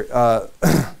up here.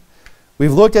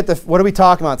 We've looked at what are we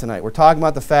talking about tonight? We're talking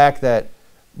about the fact that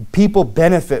people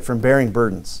benefit from bearing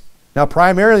burdens. Now,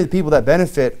 primarily the people that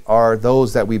benefit are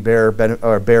those that we bear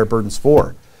burdens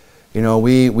for.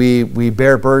 We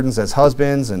bear burdens as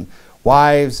husbands and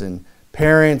wives and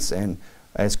parents and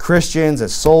as Christians,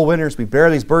 as soul winners. We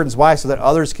bear these burdens. Why? So that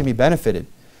others can be benefited.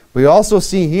 We also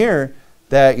see here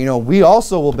that we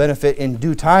also will benefit in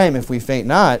due time if we faint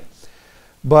not.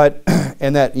 But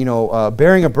and that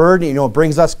bearing a burden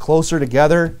brings us closer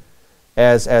together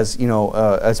as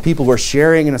people who are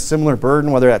sharing in a similar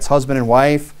burden, whether that's husband and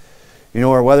wife.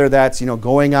 Or whether that's,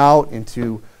 going out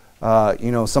into,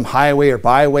 some highway or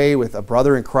byway with a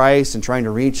brother in Christ and trying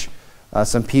to reach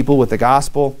some people with the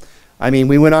gospel. I mean,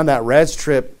 we went on that res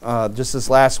trip just this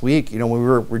last week. You know,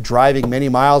 we're driving many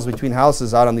miles between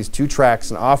houses out on these 2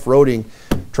 tracks and off-roading,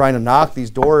 trying to knock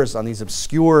these doors on these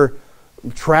obscure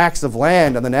tracts of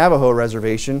land on the Navajo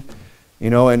reservation. You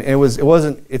know, and it was a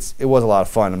lot of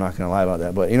fun. I'm not going to lie about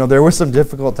that. But, you know, there were some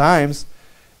difficult times.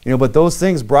 You know, but those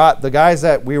things brought the guys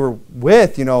that we were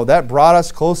with, you know, that brought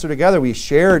us closer together. We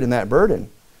shared in that burden.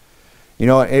 You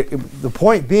know, the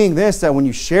point being this, that when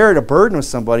you share a burden with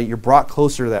somebody, you're brought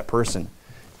closer to that person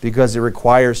because it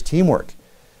requires teamwork.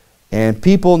 And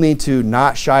people need to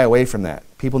not shy away from that.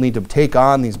 People need to take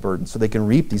on these burdens so they can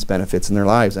reap these benefits in their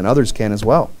lives, and others can as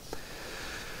well.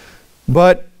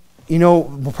 But, you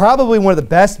know, probably one of the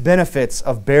best benefits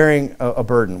of bearing a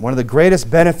burden, one of the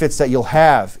greatest benefits that you'll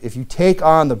have if you take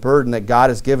on the burden that God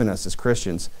has given us as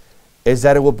Christians, is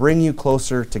that it will bring you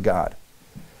closer to God.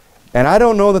 And I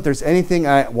don't know that there's anything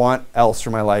I want else for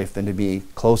my life than to be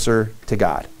closer to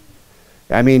God.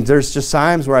 I mean, there's just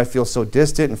times where I feel so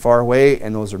distant and far away,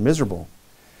 and those are miserable.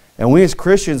 And we as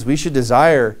Christians, we should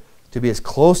desire to be as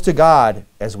close to God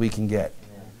as we can get.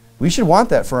 We should want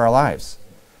that for our lives.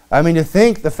 I mean, to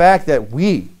think the fact that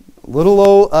we, little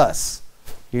old us,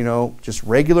 you know, just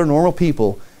regular, normal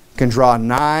people, can draw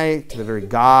nigh to the very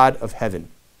God of heaven,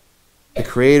 the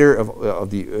creator of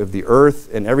the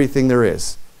earth and everything there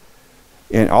is,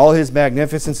 in all his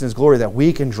magnificence and his glory, that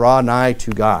we can draw nigh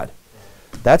to God.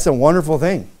 That's a wonderful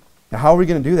thing. Now, how are we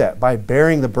going to do that? By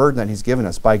bearing the burden that he's given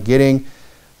us, by getting,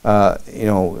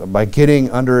 by getting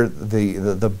under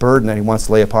the burden that he wants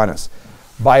to lay upon us,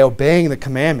 by obeying the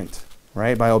commandment,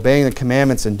 right? By obeying the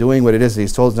commandments and doing what it is that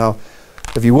he's told us. Now,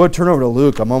 if you would turn over to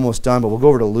Luke, I'm almost done, but we'll go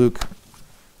over to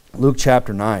Luke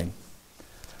chapter 9.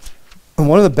 And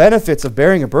one of the benefits of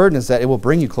bearing a burden is that it will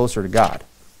bring you closer to God.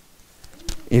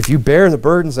 If you bear the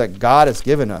burdens that God has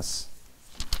given us,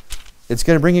 it's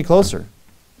going to bring you closer.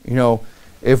 You know,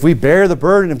 if we bear the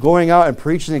burden of going out and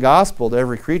preaching the gospel to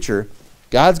every creature,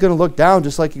 God's going to look down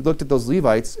just like he looked at those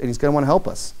Levites, and he's going to want to help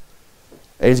us.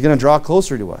 And he's going to draw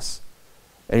closer to us.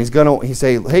 And he's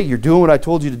say, hey, you're doing what I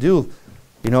told you to do.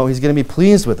 You know, he's going to be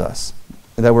pleased with us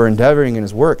and that we're endeavoring in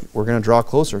his work. We're going to draw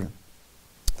closer.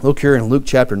 Look here in Luke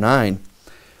chapter 9.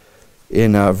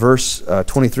 In verse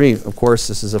 23, of course,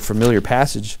 this is a familiar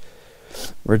passage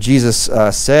where Jesus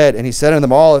said, and he said unto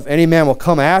them all, if any man will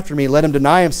come after me, let him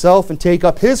deny himself and take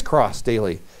up his cross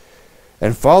daily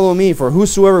and follow me. For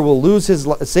whosoever will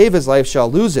save his life shall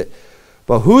lose it.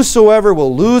 But whosoever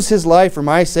will lose his life for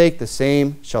my sake, the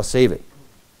same shall save it.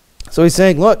 So he's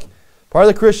saying, look, part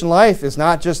of the Christian life is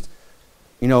not just,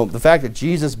 you know, the fact that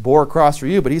Jesus bore a cross for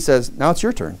you, but he says, now it's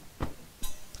your turn.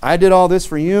 I did all this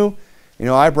for you. You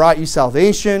know, I brought you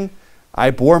salvation. I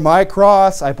bore my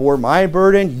cross. I bore my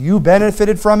burden. You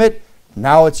benefited from it.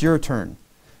 Now it's your turn.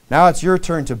 Now it's your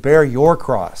turn to bear your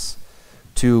cross,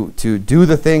 to do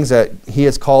the things that he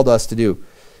has called us to do.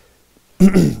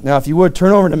 Now, if you would,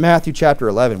 turn over to Matthew chapter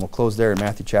 11. We'll close there in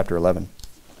Matthew chapter 11.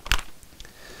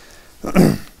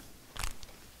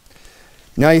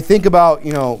 Now, you think about,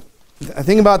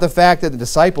 the fact that the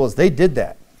disciples, they did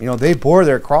that. You know, they bore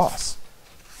their cross.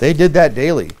 They did that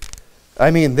daily. I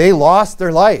mean, they lost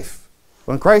their life.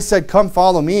 When Christ said, come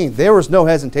follow me, there was no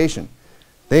hesitation.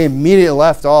 They immediately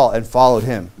left all and followed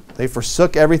him. They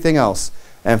forsook everything else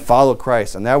and followed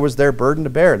Christ. And that was their burden to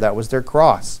bear. That was their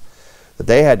cross that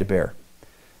they had to bear.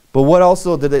 But what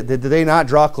also, did they not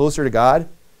draw closer to God?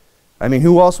 I mean,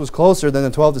 who else was closer than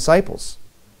the 12 disciples?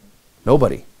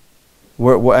 Nobody.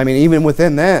 I mean, even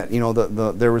within that, you know,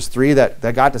 there was 3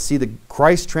 that got to see the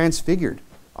Christ transfigured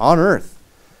on earth.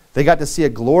 They got to see a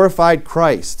glorified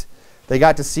Christ. They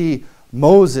got to see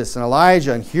Moses and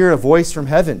Elijah and hear a voice from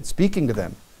heaven speaking to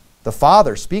them. The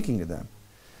Father speaking to them.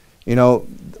 You know,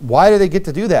 why did they get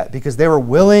to do that? Because they were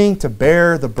willing to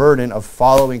bear the burden of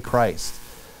following Christ,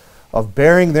 of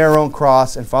bearing their own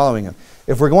cross and following him.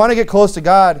 If we're going to get close to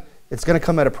God, it's going to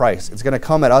come at a price. It's going to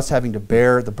come at us having to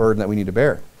bear the burden that we need to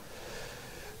bear.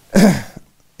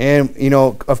 And, you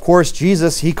know, of course,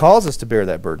 Jesus, he calls us to bear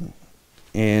that burden.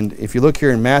 And if you look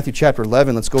here in Matthew chapter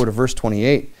 11, let's go to verse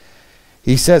 28.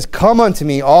 He says, come unto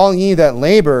me, all ye that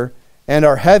labor and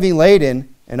are heavy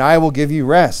laden, and I will give you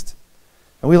rest.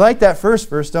 And we like that first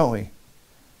verse, don't we?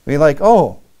 We like,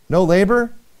 oh, no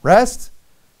labor, rest.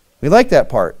 We like that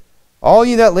part. All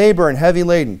ye that labor and heavy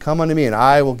laden, come unto me, and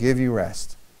I will give you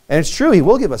rest. And it's true, he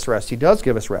will give us rest. He does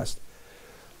give us rest.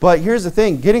 But here's the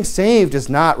thing, getting saved is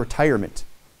not retirement.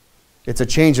 It's a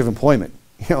change of employment.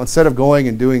 You know, instead of going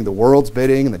and doing the world's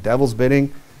bidding and the devil's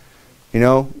bidding, you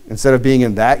know, instead of being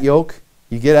in that yoke,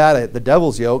 you get out of the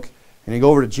devil's yoke and you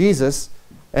go over to Jesus.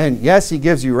 And yes, he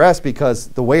gives you rest because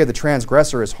the way of the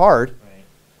transgressor is hard, right.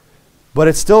 But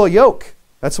it's still a yoke.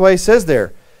 That's why he says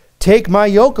there, take my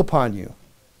yoke upon you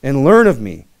and learn of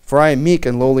me, for I am meek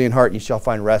and lowly in heart, and you shall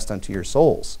find rest unto your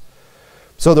souls.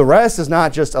 So the rest is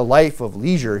not just a life of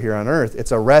leisure here on earth.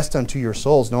 It's a rest unto your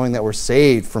souls, knowing that we're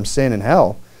saved from sin and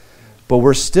hell, but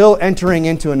we're still entering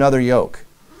into another yoke.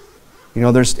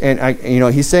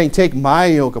 He's saying, take my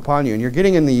yoke upon you, and you're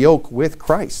getting in the yoke with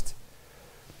Christ.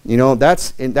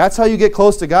 That's how you get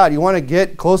close to God. You want to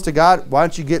get close to God, why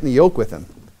don't you get in the yoke with him?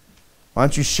 Why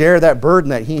don't you share that burden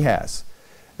that he has?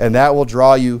 And that will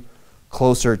draw you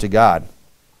closer to God.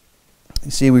 You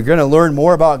see, we're going to learn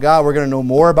more about God. We're going to know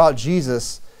more about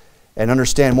Jesus and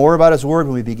understand more about his word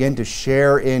when we begin to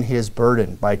share in his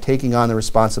burden by taking on the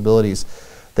responsibilities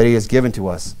that he has given to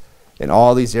us in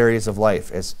all these areas of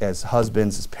life, as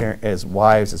husbands, as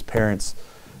wives, as parents,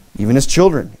 even as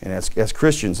children, and as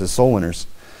Christians, as soul winners.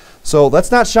 So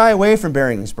let's not shy away from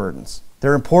bearing these burdens.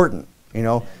 They're important,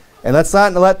 and let's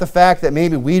not let the fact that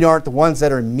maybe we aren't the ones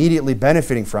that are immediately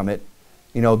benefiting from it,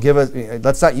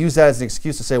 let's not use that as an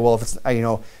excuse to say, well,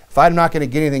 if I'm not going to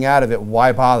get anything out of it,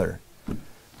 why bother?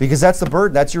 Because that's the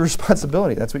burden. That's your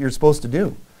responsibility. That's what you're supposed to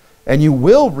do. And you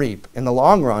will reap in the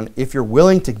long run if you're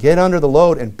willing to get under the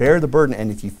load and bear the burden, and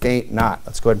if you faint not.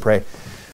 Let's go ahead and pray.